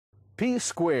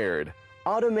P²,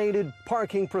 Automated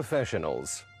Parking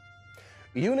Professionals.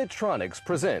 Unitronics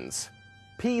presents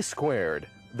P²,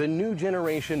 the new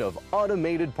generation of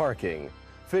automated parking,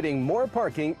 fitting more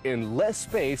parking in less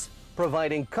space,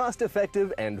 providing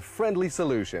cost-effective and friendly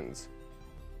solutions.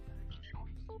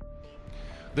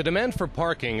 The demand for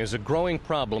parking is a growing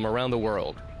problem around the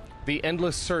world. The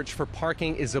endless search for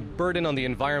parking is a burden on the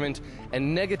environment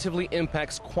and negatively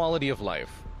impacts quality of life.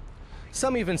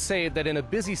 Some even say that in a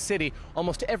busy city,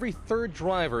 almost every third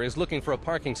driver is looking for a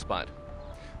parking spot.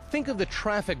 Think of the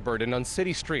traffic burden on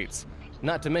city streets,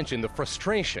 not to mention the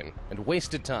frustration and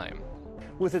wasted time.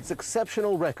 With its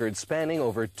exceptional record spanning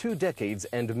over 2 decades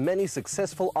and many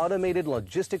successful automated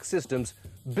logistics systems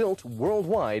built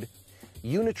worldwide,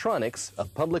 Unitronics, a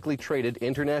publicly traded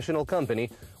international company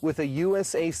with a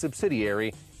USA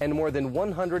subsidiary and more than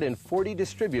 140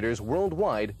 distributors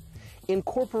worldwide,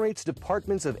 incorporates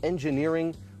departments of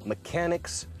engineering,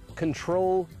 mechanics,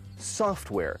 control,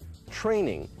 software,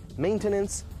 training,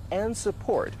 maintenance, and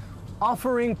support,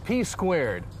 offering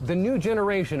P², the new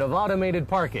generation of automated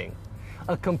parking,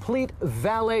 a complete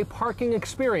valet parking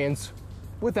experience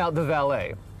without the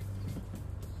valet.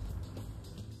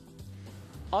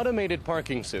 Automated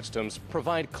parking systems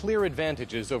provide clear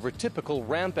advantages over typical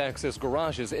ramp access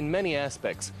garages in many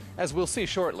aspects, as we'll see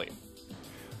shortly.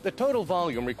 The total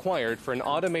volume required for an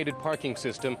automated parking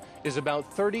system is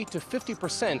about 30 to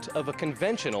 50% of a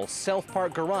conventional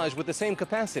self-park garage with the same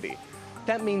capacity.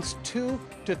 That means 2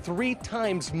 to 3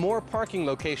 times more parking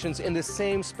locations in the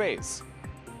same space.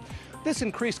 This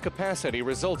increased capacity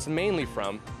results mainly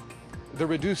from the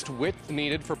reduced width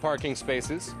needed for parking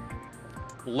spaces,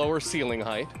 lower ceiling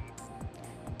height,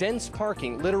 dense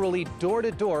parking literally door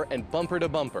to door and bumper to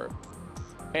bumper,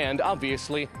 and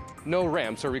obviously no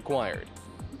ramps are required.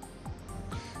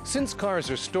 Since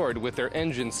cars are stored with their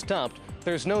engines stopped,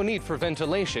 there's no need for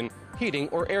ventilation, heating,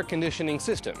 or air conditioning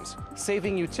systems,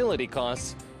 saving utility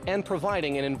costs and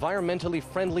providing an environmentally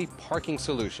friendly parking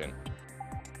solution.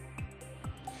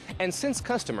 And since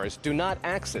customers do not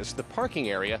access the parking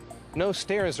area, no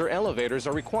stairs or elevators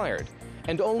are required,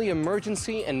 and only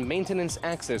emergency and maintenance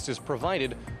access is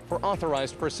provided for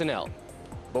authorized personnel.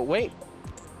 But wait,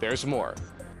 there's more.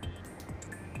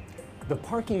 The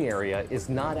parking area is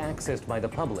not accessed by the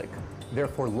public.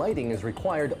 Therefore, lighting is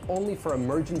required only for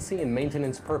emergency and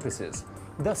maintenance purposes,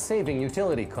 thus saving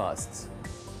utility costs.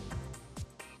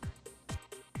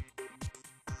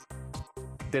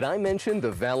 Did I mention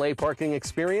the valet parking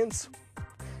experience?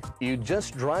 You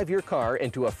just drive your car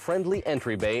into a friendly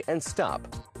entry bay and stop,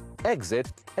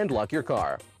 exit, and lock your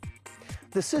car.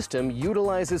 The system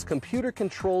utilizes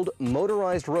computer-controlled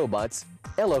motorized robots,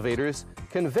 elevators,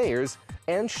 conveyors,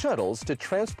 and shuttles to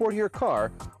transport your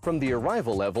car from the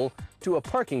arrival level to a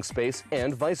parking space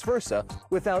and vice versa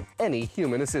without any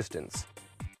human assistance.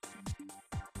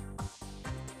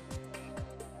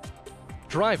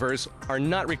 Drivers are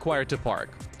not required to park.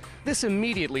 This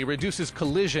immediately reduces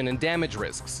collision and damage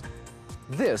risks.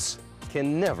 This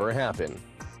can never happen.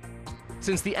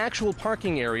 Since the actual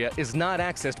parking area is not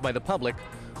accessed by the public,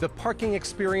 the parking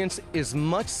experience is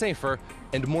much safer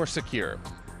and more secure.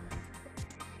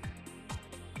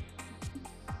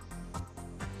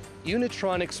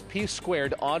 Unitronics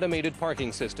P² automated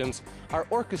parking systems are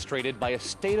orchestrated by a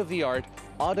state-of-the-art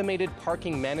automated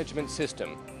parking management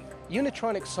system.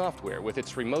 Unitronics software, with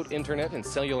its remote internet and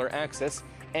cellular access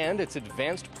and its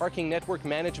advanced parking network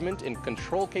management and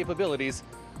control capabilities,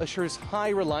 assures high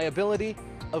reliability,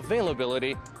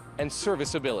 availability, and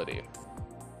serviceability.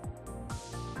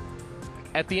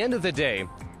 At the end of the day,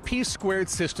 P²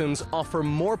 systems offer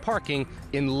more parking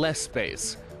in less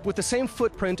space. With the same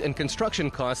footprint and construction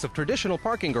costs of traditional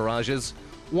parking garages,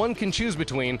 one can choose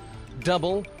between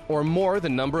double or more the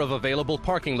number of available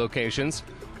parking locations,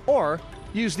 or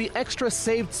use the extra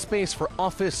saved space for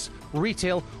office,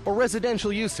 retail, or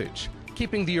residential usage,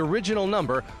 keeping the original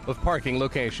number of parking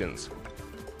locations.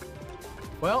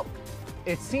 Well,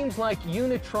 it seems like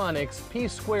Unitronics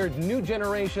P² new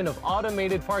generation of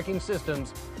automated parking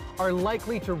systems are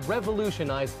likely to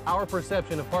revolutionize our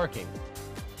perception of parking.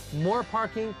 More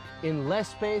parking in less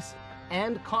space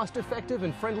and cost-effective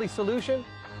and friendly solution?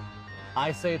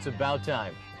 I say it's about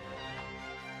time.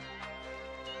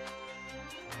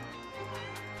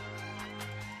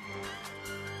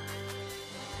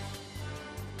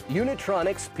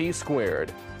 Unitronics P²,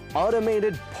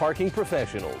 Automated Parking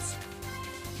Professionals.